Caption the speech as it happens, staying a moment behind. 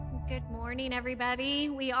Good morning, everybody.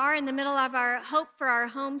 We are in the middle of our Hope for Our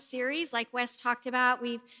Home series, like Wes talked about.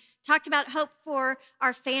 We've talked about hope for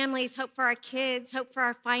our families, hope for our kids, hope for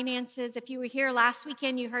our finances. If you were here last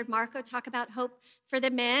weekend, you heard Marco talk about hope for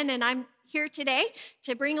the men, and I'm here today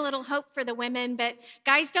to bring a little hope for the women. But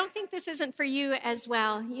guys, don't think this isn't for you as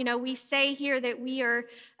well. You know, we say here that we are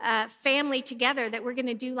family together, that we're going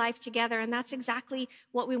to do life together, and that's exactly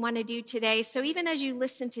what we want to do today. So even as you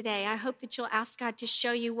listen today, I hope that you'll ask God to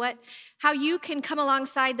show you how you can come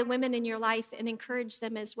alongside the women in your life and encourage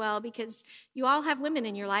them as well, because you all have women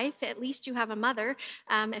in your life. At least you have a mother,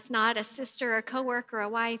 if not a sister, a coworker, a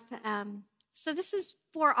wife. So this is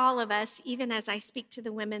for all of us, even as I speak to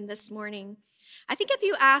the women this morning. I think if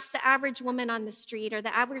you ask the average woman on the street or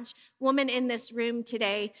the average woman in this room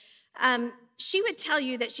today, she would tell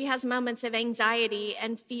you that she has moments of anxiety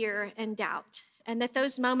and fear and doubt, and that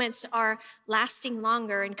those moments are lasting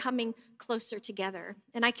longer and coming closer together.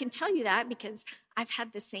 And I can tell you that because I've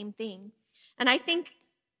had the same thing. And I think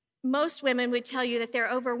most women would tell you that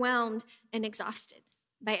they're overwhelmed and exhausted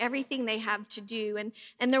by everything they have to do,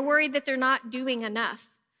 and they're worried that they're not doing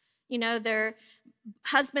enough. You know, their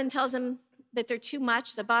husband tells them that they're too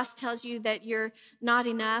much. The boss tells you that you're not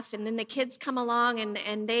enough, and then the kids come along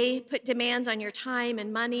and they put demands on your time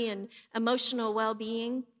and money and emotional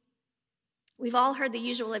well-being. We've all heard the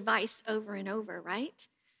usual advice over and over, right?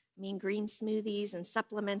 I mean, green smoothies and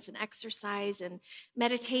supplements and exercise and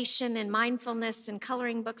meditation and mindfulness and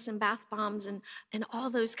coloring books and bath bombs and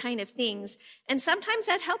all those kind of things. And sometimes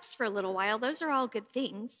that helps for a little while. Those are all good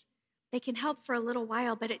things. They can help for a little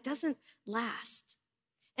while, but it doesn't last.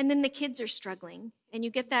 And then the kids are struggling, and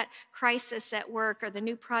you get that crisis at work or the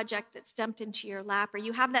new project that's dumped into your lap, or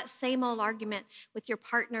you have that same old argument with your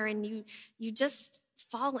partner, and you just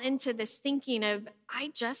fall into this thinking of,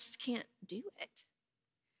 I just can't do it.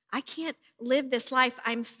 I can't live this life.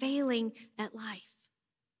 I'm failing at life.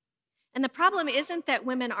 And the problem isn't that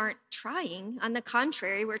women aren't trying. On the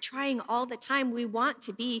contrary, we're trying all the time. We want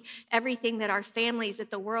to be everything that our families,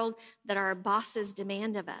 that the world, that our bosses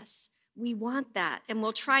demand of us. We want that, and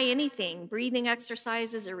we'll try anything, breathing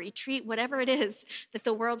exercises, a retreat, whatever it is that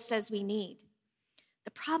the world says we need.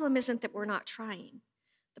 The problem isn't that we're not trying.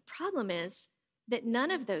 The problem is that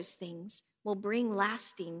none of those things will bring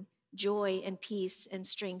lasting joy and peace and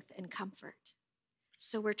strength and comfort.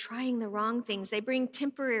 So we're trying the wrong things. They bring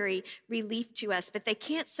temporary relief to us, but they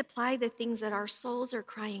can't supply the things that our souls are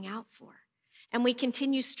crying out for. And we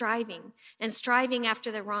continue striving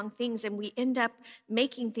after the wrong things, and we end up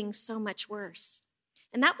making things so much worse.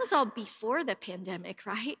 And that was all before the pandemic,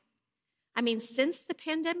 right? I mean, since the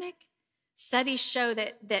pandemic, studies show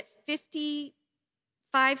that 55%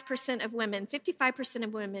 of women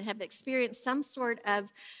have experienced some sort of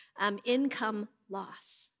income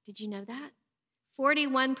loss. Did you know that?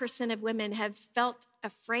 41% of women have felt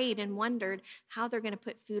afraid and wondered how they're going to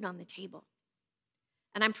put food on the table.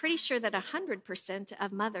 And I'm pretty sure that 100%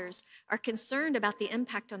 of mothers are concerned about the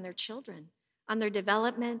impact on their children, on their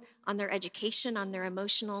development, on their education, on their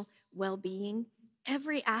emotional well-being.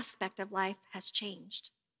 Every aspect of life has changed.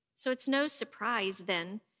 So it's no surprise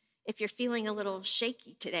then if you're feeling a little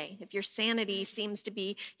shaky today, if your sanity seems to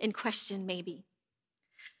be in question maybe.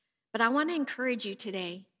 But I want to encourage you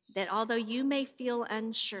today that although you may feel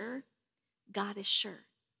unsure, God is sure.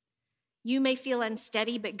 You may feel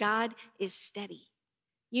unsteady, but God is steady.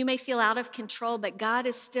 You may feel out of control, but God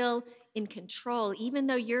is still in control. Even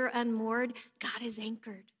though you're unmoored, God is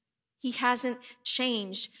anchored. He hasn't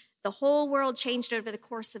changed. The whole world changed over the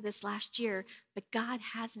course of this last year, but God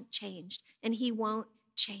hasn't changed, and He won't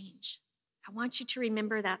change. I want you to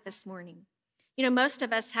remember that this morning. You know, most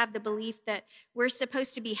of us have the belief that we're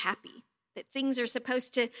supposed to be happy, that things are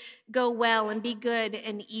supposed to go well and be good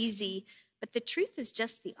and easy, but the truth is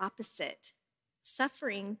just the opposite.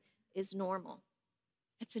 Suffering is normal.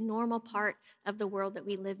 It's a normal part of the world that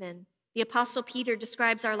we live in. The Apostle Peter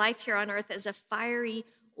describes our life here on earth as a fiery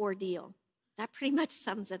ordeal. That pretty much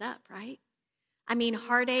sums it up, right? I mean,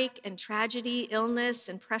 heartache and tragedy, illness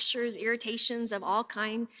and pressures, irritations of all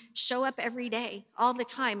kind show up every day, all the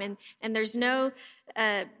time. And there's no,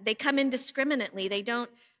 they come indiscriminately. They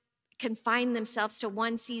don't confine themselves to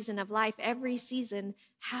one season of life. Every season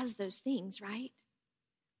has those things, right?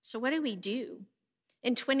 So what do we do?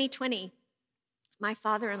 In 2020, my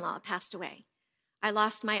father-in-law passed away. I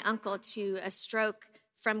lost my uncle to a stroke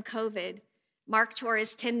from COVID. Mark tore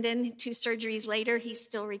his tendon 2 surgeries later. He's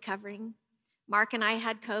still recovering. Mark and I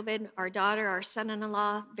had COVID, our daughter, our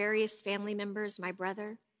son-in-law, various family members, my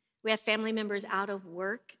brother. We have family members out of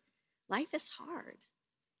work. Life is hard,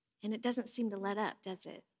 and it doesn't seem to let up, does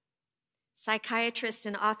it? Psychiatrist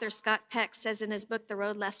and author Scott Peck says in his book, The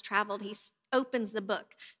Road Less Traveled, he opens the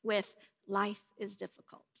book with, "Life is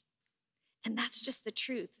difficult." And that's just the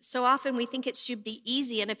truth. So often we think it should be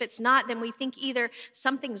easy, and if it's not, then we think either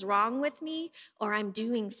something's wrong with me or I'm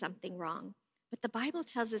doing something wrong. But the Bible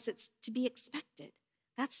tells us it's to be expected.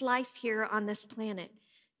 That's life here on this planet.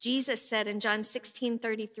 Jesus said in John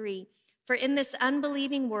 16:33, "For in this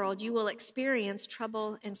unbelieving world you will experience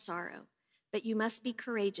trouble and sorrow, but you must be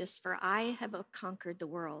courageous, for I have conquered the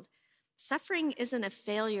world." Suffering isn't a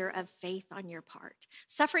failure of faith on your part.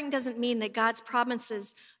 Suffering doesn't mean that God's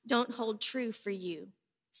promises don't hold true for you.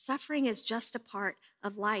 Suffering is just a part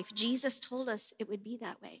of life. Jesus told us it would be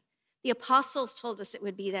that way. The apostles told us it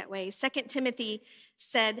would be that way. 2 Timothy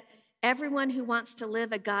said, "Everyone who wants to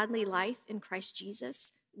live a godly life in Christ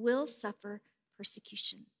Jesus will suffer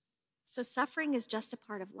persecution." So suffering is just a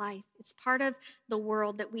part of life. It's part of the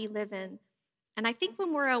world that we live in. And I think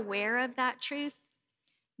when we're aware of that truth,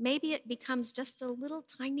 maybe it becomes just a little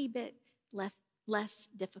tiny bit less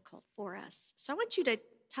difficult for us. So I want you to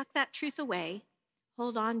tuck that truth away,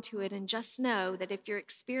 hold on to it, and just know that if you're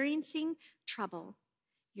experiencing trouble,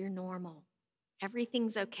 you're normal.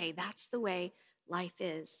 Everything's okay. That's the way life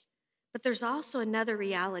is. But there's also another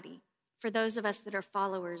reality for those of us that are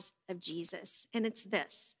followers of Jesus, and it's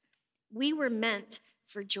this: we were meant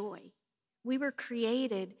for joy. We were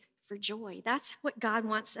created for joy. That's what God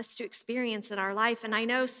wants us to experience in our life. And I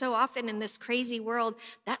know so often in this crazy world,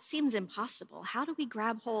 that seems impossible. How do we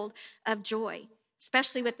grab hold of joy?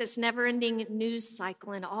 Especially with this never-ending news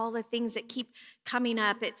cycle and all the things that keep coming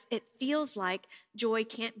up. It feels like joy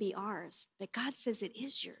can't be ours, but God says it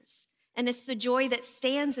is yours. And it's the joy that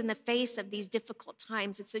stands in the face of these difficult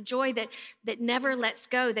times. It's a joy that never lets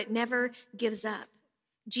go, that never gives up.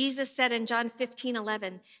 Jesus said in John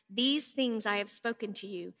 15:11, "These things I have spoken to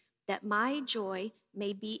you, that my joy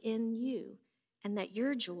may be in you, and that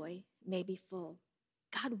your joy may be full."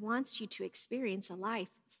 God wants you to experience a life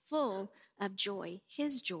full of joy,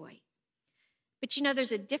 his joy. But you know,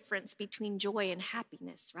 there's a difference between joy and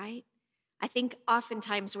happiness, right? I think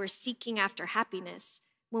oftentimes we're seeking after happiness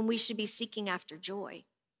when we should be seeking after joy.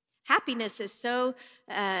 Happiness is so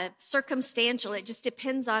circumstantial. It just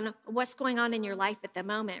depends on what's going on in your life at the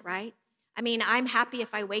moment, right? I mean, I'm happy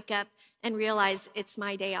if I wake up and realize it's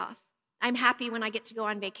my day off. I'm happy when I get to go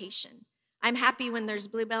on vacation. I'm happy when there's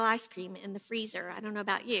Bluebell ice cream in the freezer. I don't know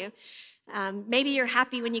about you. Maybe you're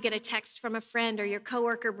happy when you get a text from a friend or your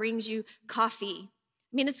coworker brings you coffee.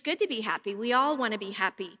 I mean, it's good to be happy. We all want to be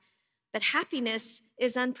happy. But happiness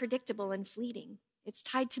is unpredictable and fleeting. It's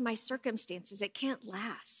tied to my circumstances. It can't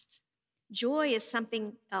last. Joy is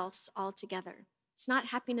something else altogether. It's not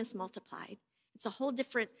happiness multiplied. It's a whole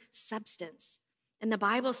different substance. And the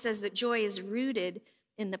Bible says that joy is rooted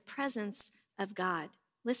in the presence of God.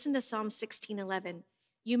 Listen to Psalm 16:11.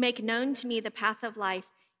 "You make known to me the path of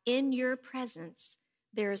life. In your presence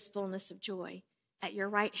there is fullness of joy. At your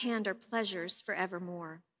right hand are pleasures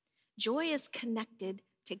forevermore." Joy is connected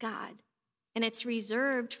to God, and it's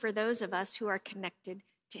reserved for those of us who are connected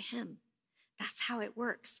to him. That's how it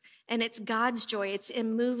works. And it's God's joy. It's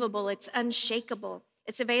immovable. It's unshakable.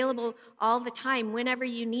 It's available all the time, whenever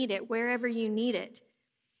you need it, wherever you need it.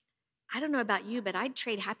 I don't know about you, but I'd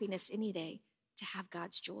trade happiness any day to have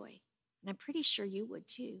God's joy. And I'm pretty sure you would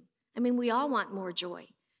too. I mean, we all want more joy.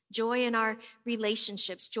 Joy in our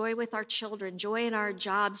relationships, joy with our children, joy in our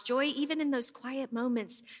jobs, joy even in those quiet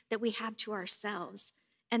moments that we have to ourselves.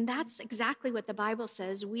 And that's exactly what the Bible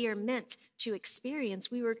says we are meant to experience.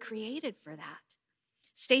 We were created for that.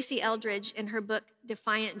 Stacey Eldridge, in her book,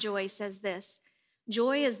 Defiant Joy, says this: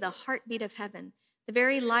 "Joy is the heartbeat of heaven, the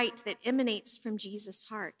very light that emanates from Jesus'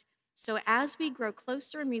 heart. So as we grow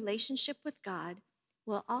closer in relationship with God,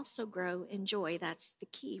 we'll also grow in joy." That's the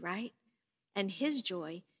key, right? And his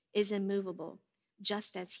joy is immovable,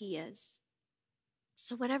 just as he is.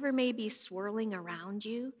 So whatever may be swirling around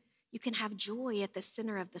you, you can have joy at the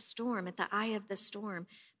center of the storm, at the eye of the storm.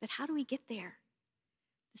 But how do we get there?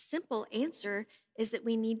 The simple answer is that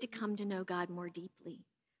we need to come to know God more deeply.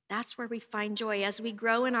 That's where we find joy. As we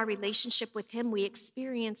grow in our relationship with him, we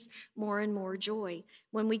experience more and more joy.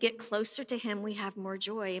 When we get closer to him, we have more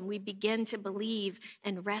joy, and we begin to believe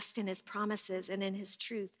and rest in his promises and in his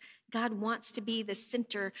truth. God wants to be the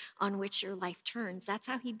center on which your life turns. That's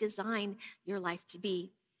how he designed your life to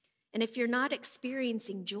be. And if you're not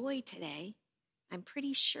experiencing joy today, I'm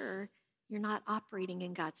pretty sure you're not operating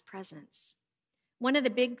in God's presence. One of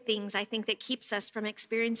the big things I think that keeps us from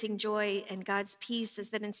experiencing joy and God's peace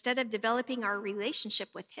is that instead of developing our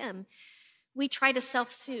relationship with him, we try to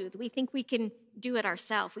self-soothe. We think we can do it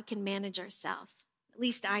ourselves. We can manage ourselves. At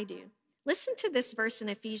least I do. Listen to this verse in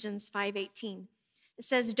Ephesians 5:18. It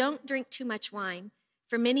says, "Don't drink too much wine,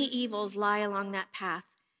 for many evils lie along that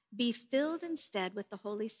path. Be filled instead with the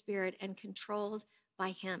Holy Spirit and controlled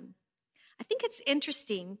by him." I think it's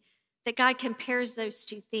interesting that God compares those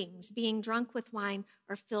two things, being drunk with wine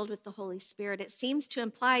or filled with the Holy Spirit. It seems to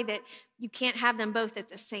imply that you can't have them both at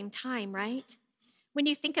the same time, right? When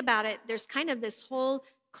you think about it, there's kind of this whole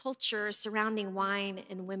culture surrounding wine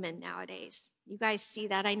and women nowadays. You guys see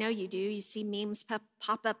that. I know you do. You see memes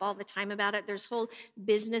pop up all the time about it. There's whole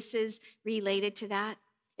businesses related to that.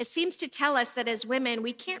 It seems to tell us that as women,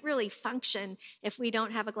 we can't really function if we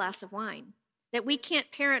don't have a glass of wine, that we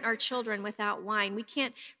can't parent our children without wine. We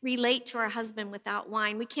can't relate to our husband without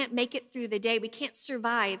wine. We can't make it through the day. We can't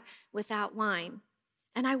survive without wine.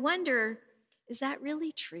 And I wonder, is that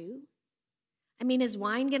really true? I mean, is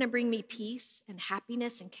wine going to bring me peace and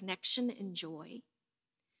happiness and connection and joy?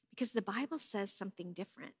 Because the Bible says something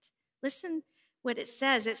different. Listen what it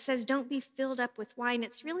says. It says, don't be filled up with wine.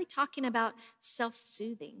 It's really talking about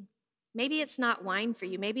self-soothing. Maybe it's not wine for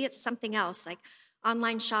you. Maybe it's something else like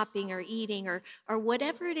online shopping or eating or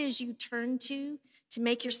whatever it is you turn to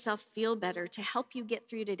make yourself feel better, to help you get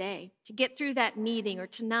through today, to get through that meeting or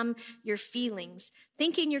to numb your feelings,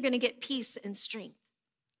 thinking you're going to get peace and strength.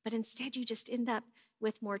 But instead, you just end up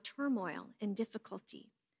with more turmoil and difficulty.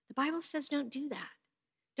 The Bible says don't do that.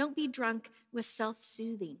 Don't be drunk with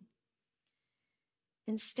self-soothing.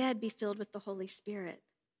 Instead, be filled with the Holy Spirit.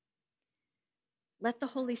 Let the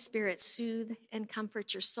Holy Spirit soothe and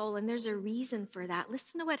comfort your soul, and there's a reason for that.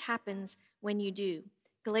 Listen to what happens when you do.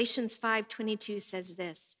 Galatians 5:22 says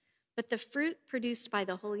this, "But the fruit produced by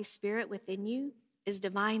the Holy Spirit within you is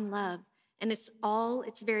divine love, and it's all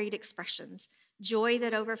its varied expressions. Joy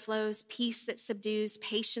that overflows, peace that subdues,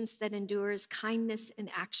 patience that endures, kindness in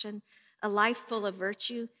action, a life full of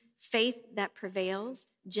virtue, faith that prevails,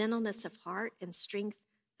 gentleness of heart, and strength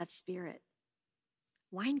of spirit."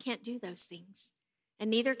 Wine can't do those things, and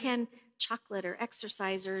neither can chocolate or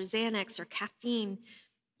exercise or Xanax or caffeine,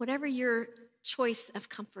 whatever your choice of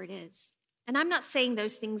comfort is. And I'm not saying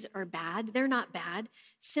those things are bad. They're not bad,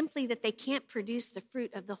 simply that they can't produce the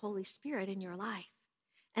fruit of the Holy Spirit in your life.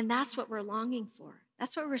 And that's what we're longing for.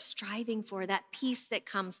 That's what we're striving for, that peace that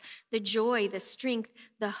comes, the joy, the strength,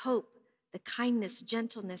 the hope, the kindness,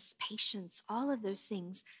 gentleness, patience, all of those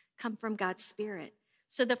things come from God's Spirit.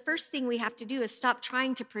 So the first thing we have to do is stop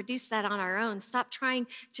trying to produce that on our own, stop trying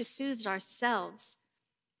to soothe ourselves,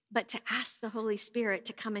 but to ask the Holy Spirit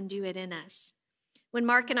to come and do it in us. When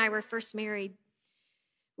Mark and I were first married,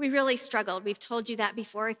 we really struggled. We've told you that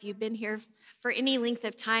before if you've been here for any length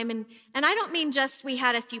of time. And I don't mean just we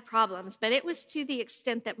had a few problems, but it was to the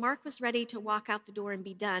extent that Mark was ready to walk out the door and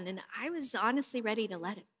be done. And I was honestly ready to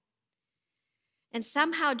let him. And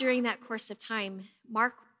somehow during that course of time,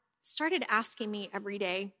 Mark started asking me every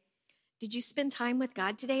day, "Did you spend time with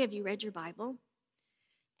God today? Have you read your Bible?"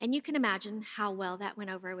 And you can imagine how well that went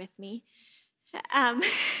over with me.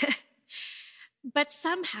 But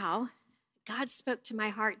somehow, God spoke to my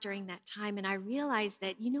heart during that time, and I realized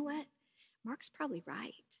that, you know what? Mark's probably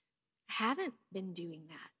right. I haven't been doing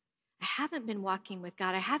that. I haven't been walking with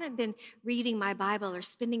God. I haven't been reading my Bible or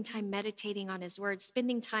spending time meditating on his word,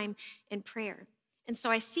 spending time in prayer. And so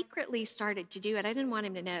I secretly started to do it. I didn't want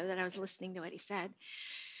him to know that I was listening to what he said.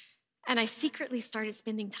 And I secretly started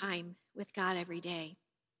spending time with God every day.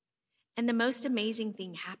 And the most amazing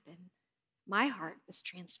thing happened. My heart was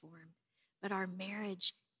transformed, but our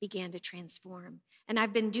marriage began to transform. And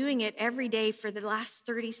I've been doing it every day for the last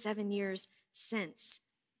 37 years since.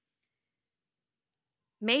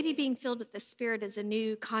 Maybe being filled with the Spirit is a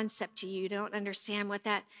new concept to you. You don't understand what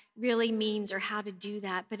that really means or how to do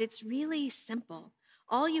that, but it's really simple.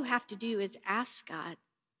 All you have to do is ask God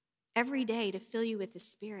every day to fill you with the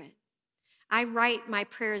Spirit. I write my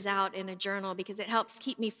prayers out in a journal because it helps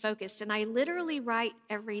keep me focused, and I literally write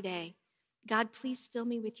every day, "God, please fill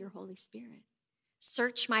me with your Holy Spirit.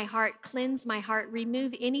 Search my heart, cleanse my heart,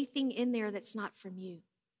 remove anything in there that's not from you."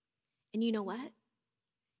 And you know what?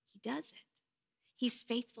 He does it. He's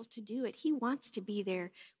faithful to do it. He wants to be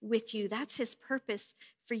there with you. That's his purpose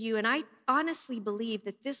for you. And I honestly believe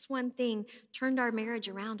that this one thing turned our marriage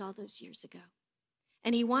around all those years ago.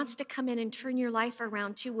 And he wants to come in and turn your life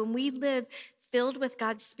around too. When we live filled with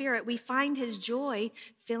God's Spirit, we find his joy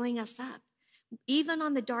filling us up. Even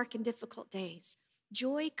on the dark and difficult days,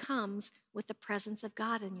 joy comes with the presence of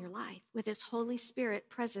God in your life, with his Holy Spirit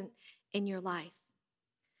present in your life.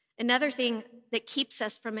 Another thing that keeps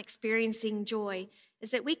us from experiencing joy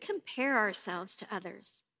is that we compare ourselves to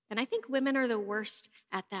others. And I think women are the worst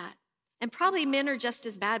at that. And probably men are just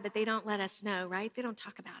as bad, but they don't let us know, right? They don't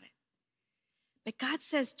talk about it. But God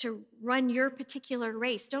says to run your particular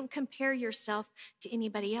race. Don't compare yourself to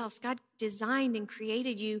anybody else. God designed and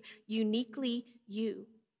created you uniquely you.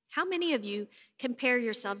 How many of you compare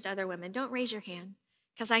yourselves to other women? Don't raise your hand,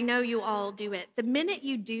 because I know you all do it. The minute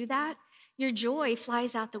you do that, your joy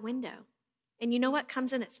flies out the window. And you know what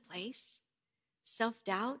comes in its place?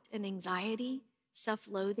 Self-doubt and anxiety,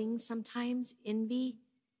 self-loathing sometimes, envy,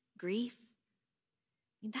 grief.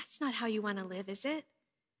 I mean, that's not how you want to live, is it?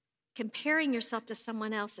 Comparing yourself to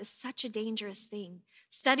someone else is such a dangerous thing.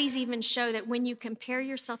 Studies even show that when you compare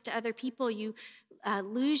yourself to other people, you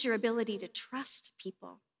lose your ability to trust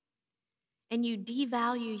people, and you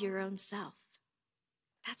devalue your own self.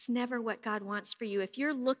 That's never what God wants for you. If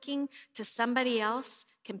you're looking to somebody else,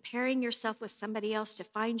 comparing yourself with somebody else to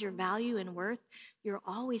find your value and worth, you're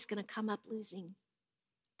always going to come up losing.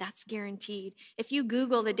 That's guaranteed. If you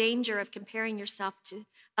Google the danger of comparing yourself to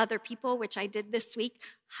other people, which I did this week,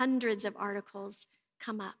 hundreds of articles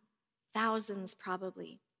come up, thousands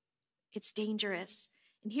probably. It's dangerous.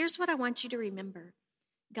 And here's what I want you to remember.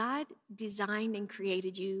 God designed and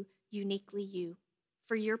created you uniquely you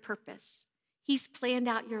for your purpose. He's planned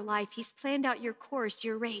out your life. He's planned out your course,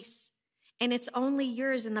 your race, and it's only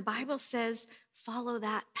yours. And the Bible says, follow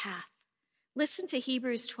that path. Listen to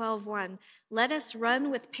Hebrews 12:1. Let us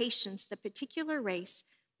run with patience the particular race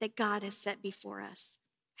that God has set before us.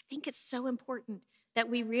 I think it's so important that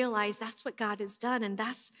we realize that's what God has done, and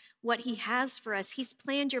that's what he has for us. He's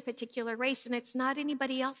planned your particular race, and it's not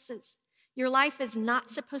anybody else's. Your life is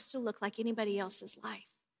not supposed to look like anybody else's life.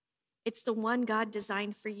 It's the one God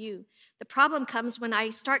designed for you. The problem comes when I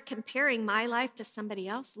start comparing my life to somebody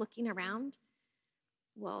else, looking around.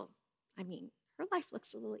 Well, her life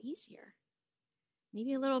looks a little easier.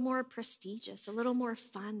 Maybe a little more prestigious, a little more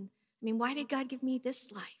fun. Why did God give me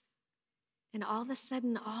this life? And all of a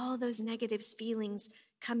sudden, all those negative feelings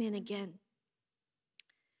come in again.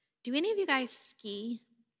 Do any of you guys ski?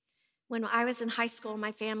 When I was in high school,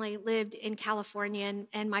 my family lived in California,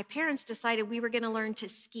 and my parents decided we were going to learn to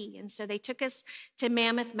ski. And so they took us to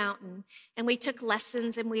Mammoth Mountain, and we took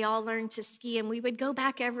lessons, and we all learned to ski, and we would go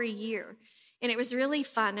back every year. And it was really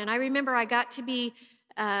fun. And I remember I got to be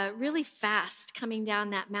really fast coming down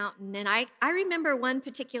that mountain. And I remember one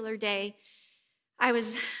particular day, I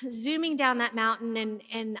was zooming down that mountain,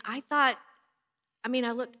 and I thought, I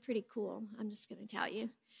looked pretty cool. I'm just going to tell you.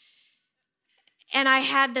 And I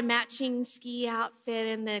had the matching ski outfit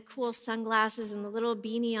and the cool sunglasses and the little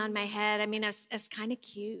beanie on my head. It's kind of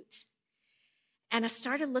cute. And I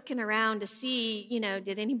started looking around to see,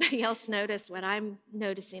 did anybody else notice what I'm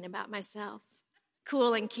noticing about myself?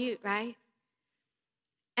 Cool and cute, right?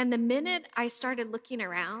 And the minute I started looking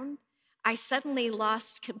around, I suddenly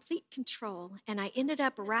lost complete control, and I ended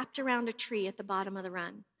up wrapped around a tree at the bottom of the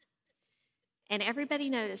run. And everybody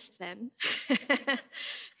noticed then.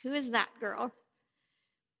 Who is that girl?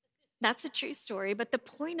 That's a true story, but the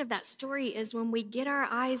point of that story is when we get our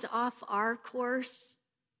eyes off our course,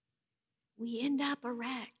 we end up a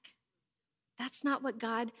wreck. That's not what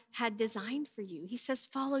God had designed for you. He says,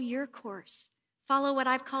 follow your course. Follow what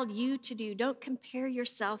I've called you to do. Don't compare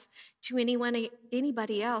yourself to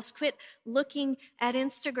anybody else. Quit looking at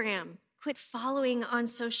Instagram. Quit following on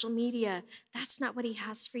social media. That's not what he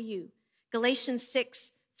has for you. Galatians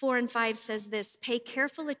 6:4-5 says this, pay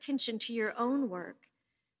careful attention to your own work,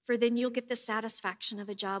 for then you'll get the satisfaction of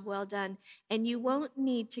a job well done, and you won't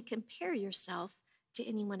need to compare yourself to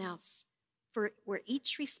anyone else, for we're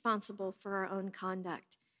each responsible for our own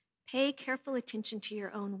conduct. Pay careful attention to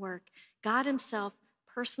your own work. God himself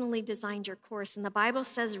personally designed your course, and the Bible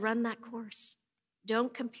says run that course.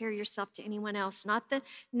 Don't compare yourself to anyone else, not the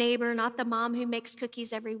neighbor, not the mom who makes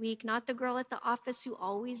cookies every week, not the girl at the office who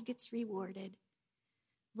always gets rewarded.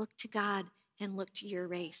 Look to God and look to your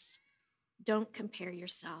race. Don't compare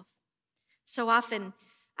yourself. So often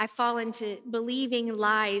I fall into believing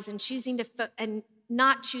lies and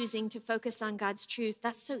not choosing to focus on God's truth.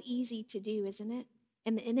 That's so easy to do, isn't it?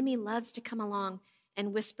 And the enemy loves to come along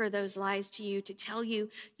and whisper those lies to you, to tell you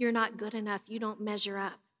you're not good enough, you don't measure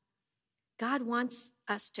up. God wants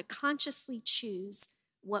us to consciously choose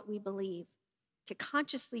what we believe, to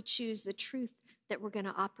consciously choose the truth that we're going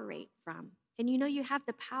to operate from. And you have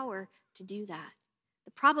the power to do that.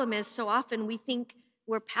 The problem is so often we think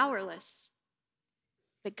we're powerless.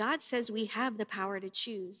 But God says we have the power to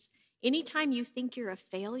choose. Anytime you think you're a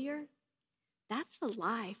failure, that's a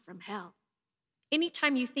lie from hell.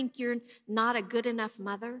 Anytime you think you're not a good enough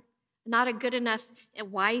mother, not a good enough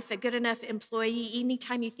wife, a good enough employee,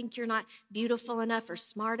 anytime you think you're not beautiful enough or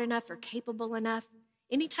smart enough or capable enough,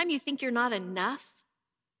 anytime you think you're not enough,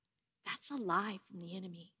 that's a lie from the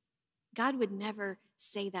enemy. God would never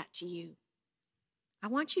say that to you. I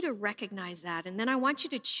want you to recognize that, and then I want you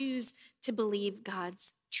to choose to believe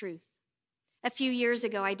God's truth. A few years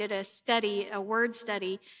ago, I did a word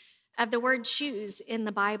study of the word choose in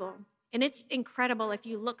the Bible. And it's incredible if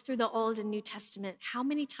you look through the Old and New Testament, how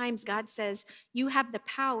many times God says you have the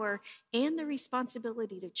power and the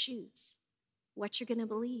responsibility to choose what you're going to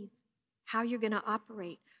believe, how you're going to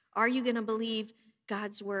operate. Are you going to believe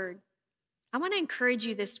God's word? I want to encourage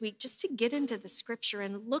you this week just to get into the scripture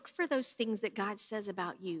and look for those things that God says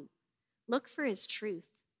about you. Look for his truth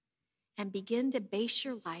and begin to base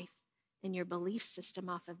your life and your belief system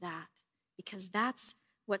off of that, because that's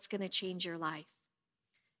what's going to change your life.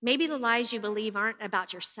 Maybe the lies you believe aren't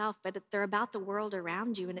about yourself, but they're about the world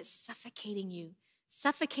around you, and it's suffocating you,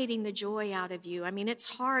 suffocating the joy out of you. I mean, it's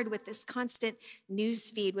hard with this constant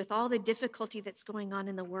news feed, with all the difficulty that's going on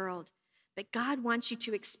in the world. But God wants you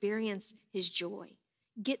to experience his joy.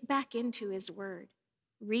 Get back into his word.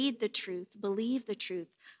 Read the truth, believe the truth,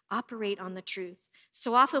 operate on the truth.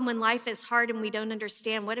 So often when life is hard and we don't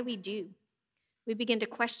understand, what do? We begin to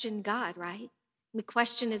question God, right? We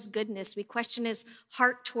question his goodness. We question his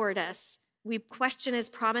heart toward us. We question his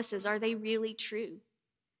promises. Are they really true?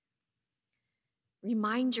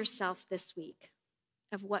 Remind yourself this week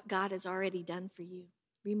of what God has already done for you.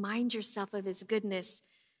 Remind yourself of his goodness,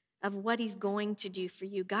 of what he's going to do for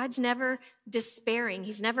you. God's never despairing.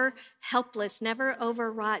 He's never helpless, never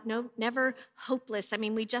overwrought, never hopeless. I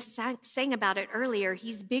mean, we just sang about it earlier.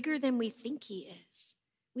 He's bigger than we think he is.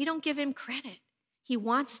 We don't give him credit. He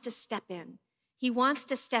wants to step in. He wants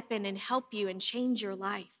to step in and help you and change your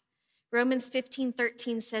life. Romans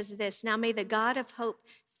 15:13 says this, "Now may the God of hope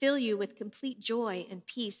fill you with complete joy and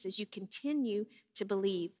peace as you continue to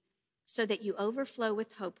believe, so that you overflow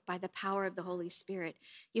with hope by the power of the Holy Spirit."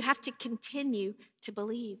 You have to continue to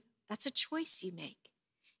believe. That's a choice you make.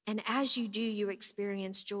 And as you do, you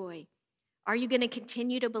experience joy. Are you going to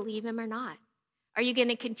continue to believe him or not? Are you going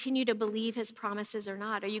to continue to believe his promises or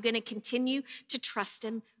not? Are you going to continue to trust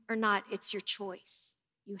him or not? It's your choice.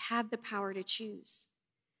 You have the power to choose.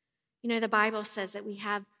 You know, the Bible says that we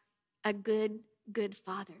have a good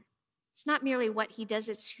Father. It's not merely what he does,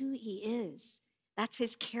 it's who he is. That's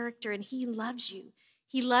his character, and he loves you.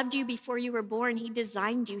 He loved you before you were born. He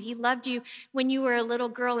designed you. He loved you when you were a little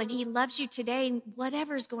girl, and he loves you today. And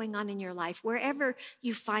whatever's going on in your life, wherever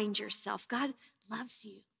you find yourself, God loves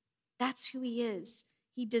you. That's who he is.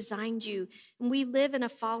 He designed you. And we live in a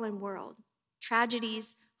fallen world.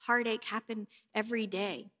 Tragedies, heartache happen every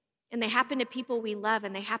day. And they happen to people we love,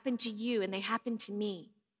 and they happen to you, and they happen to me.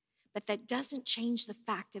 But that doesn't change the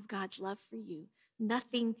fact of God's love for you.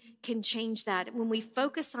 Nothing can change that. When we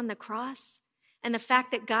focus on the cross and the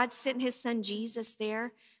fact that God sent his son Jesus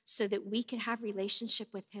there so that we could have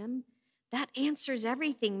relationship with him, that answers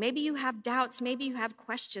everything. Maybe you have doubts, maybe you have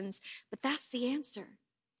questions, but that's the answer.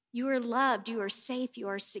 You are loved, you are safe, you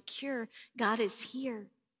are secure. God is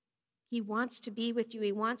here. He wants to be with you.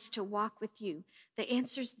 He wants to walk with you. The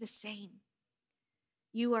answer's the same.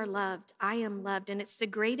 You are loved. I am loved. And it's the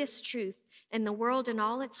greatest truth. And the world and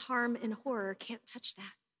all its harm and horror can't touch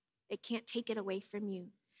that. It can't take it away from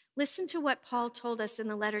you. Listen to what Paul told us in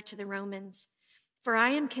the letter to the Romans. "For I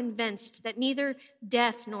am convinced that neither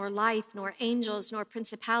death, nor life, nor angels, nor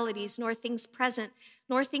principalities, nor things present,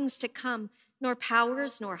 nor things to come, nor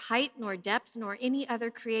powers, nor height, nor depth, nor any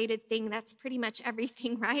other created thing," that's pretty much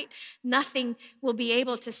everything, right? "Nothing will be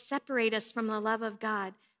able to separate us from the love of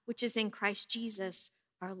God, which is in Christ Jesus,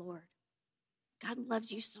 our Lord." God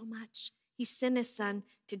loves you so much. He sent his son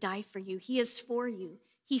to die for you. He is for you.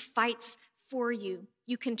 He fights for you.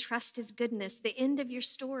 You can trust his goodness. The end of your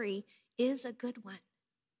story is a good one,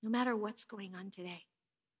 no matter what's going on today.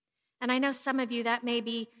 And I know some of you, that may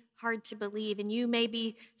be hard to believe, and you may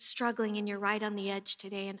be struggling and you're right on the edge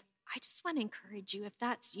today. And I just want to encourage you, if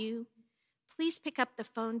that's you, please pick up the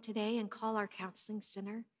phone today and call our counseling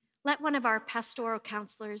center. Let one of our pastoral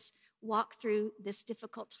counselors walk through this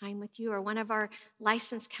difficult time with you, or one of our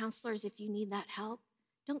licensed counselors if you need that help.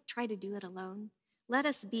 Don't try to do it alone. Let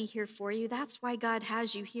us be here for you. That's why God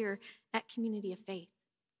has you here at Community of Faith.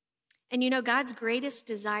 And you know, God's greatest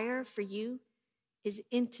desire for you is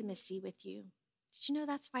intimacy with you. Did you know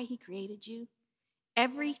that's why he created you?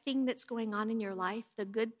 Everything that's going on in your life, the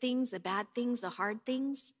good things, the bad things, the hard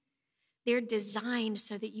things, they're designed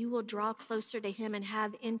so that you will draw closer to him and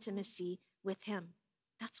have intimacy with him.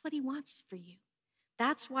 That's what he wants for you.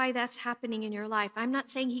 That's why that's happening in your life. I'm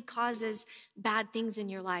not saying he causes bad things in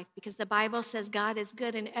your life, because the Bible says God is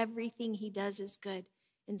good and everything he does is good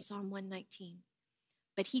in Psalm 119.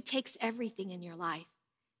 But he takes everything in your life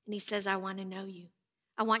and he says, I want to know you.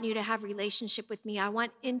 I want you to have relationship with me. I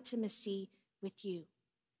want intimacy with you.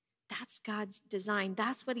 That's God's design.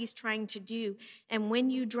 That's what he's trying to do. And when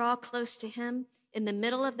you draw close to him in the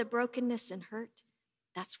middle of the brokenness and hurt,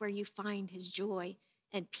 that's where you find his joy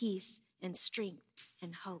and peace and strength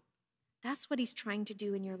and hope. That's what he's trying to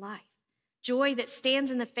do in your life. Joy that stands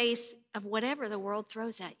in the face of whatever the world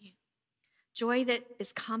throws at you. Joy that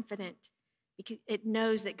is confident because it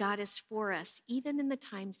knows that God is for us, even in the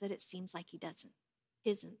times that it seems like he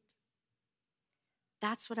isn't.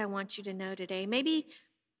 That's what I want you to know today. Maybe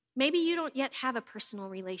you don't yet have a personal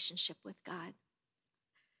relationship with God.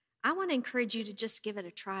 I want to encourage you to just give it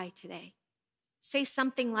a try today. Say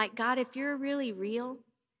something like, God, if you're really real,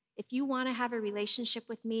 if you want to have a relationship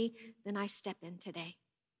with me, then I step in today.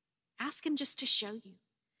 Ask him just to show you.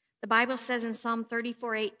 The Bible says in Psalm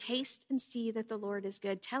 34:8, taste and see that the Lord is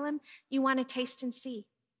good. Tell him you want to taste and see.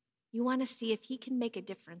 You want to see if he can make a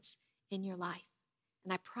difference in your life.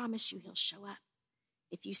 And I promise you he'll show up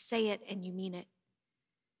if you say it and you mean it.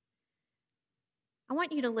 I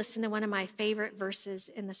want you to listen to one of my favorite verses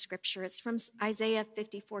in the scripture. It's from Isaiah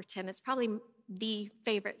 54:10. It's probably the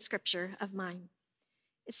favorite scripture of mine.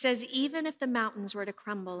 It says, even if the mountains were to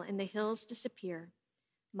crumble and the hills disappear,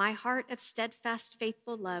 my heart of steadfast,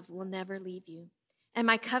 faithful love will never leave you, and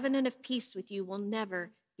my covenant of peace with you will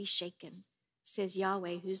never be shaken, says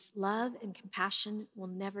Yahweh, whose love and compassion will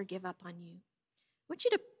never give up on you. I want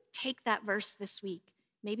you to take that verse this week,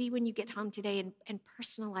 maybe when you get home today, and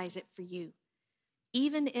personalize it for you.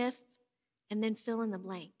 Even if, and then fill in the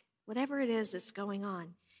blank, whatever it is that's going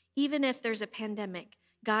on, even if there's a pandemic,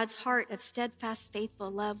 God's heart of steadfast, faithful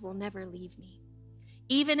love will never leave me.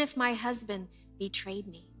 Even if my husband betrayed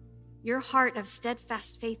me, your heart of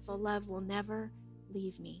steadfast, faithful love will never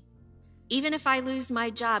leave me. Even if I lose my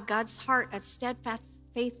job, God's heart of steadfast,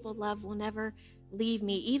 faithful love will never leave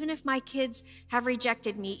me. Even if my kids have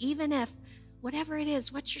rejected me, even if, whatever it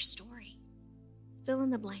is, what's your story? Fill in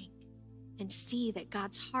the blank and see that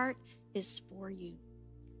God's heart is for you.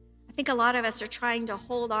 I think a lot of us are trying to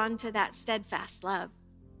hold on to that steadfast love.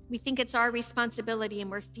 We think it's our responsibility and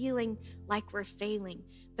we're feeling like we're failing.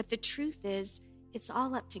 But the truth is, it's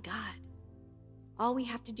all up to God. All we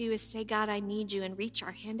have to do is say, God, I need you, and reach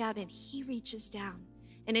our hand out, and he reaches down.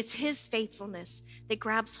 And it's his faithfulness that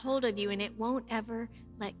grabs hold of you, and it won't ever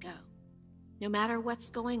let go. No matter what's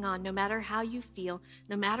going on, no matter how you feel,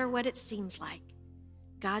 no matter what it seems like,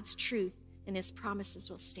 God's truth and his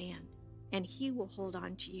promises will stand, and he will hold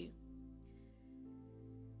on to you.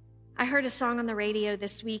 I heard a song on the radio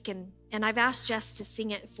this week, and I've asked Jess to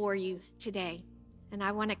sing it for you today. And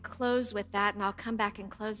I want to close with that, and I'll come back and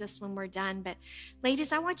close this when we're done. But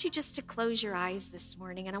ladies, I want you just to close your eyes this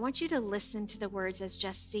morning, and I want you to listen to the words as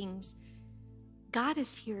Jess sings. God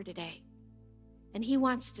is here today, and he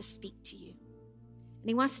wants to speak to you. And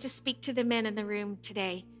he wants to speak to the men in the room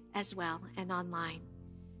today as well and online.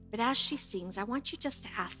 But as she sings, I want you just to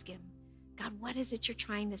ask him, God, what is it you're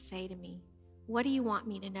trying to say to me? What do you want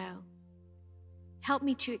me to know? Help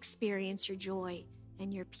me to experience your joy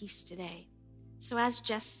and your peace today. So as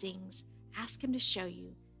Jess sings, ask him to show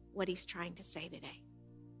you what he's trying to say today.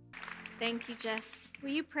 Thank you, Jess. Will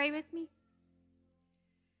you pray with me?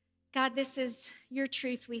 God, this is your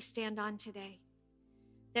truth we stand on today,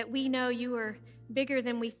 that we know you are bigger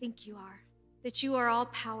than we think you are, that you are all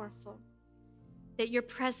powerful, that your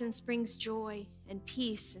presence brings joy and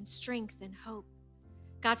peace and strength and hope.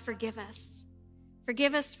 God, forgive us.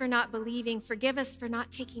 Forgive us for not believing. Forgive us for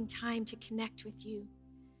not taking time to connect with you.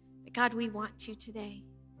 But God, we want to today.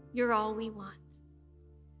 You're all we want.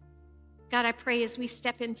 God, I pray as we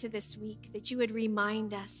step into this week that you would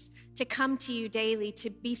remind us to come to you daily,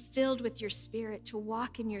 to be filled with your spirit, to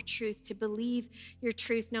walk in your truth, to believe your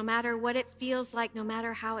truth, no matter what it feels like, no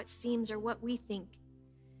matter how it seems or what we think,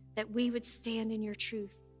 that we would stand in your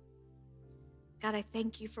truth. God, I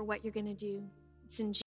thank you for what you're going to do. It's in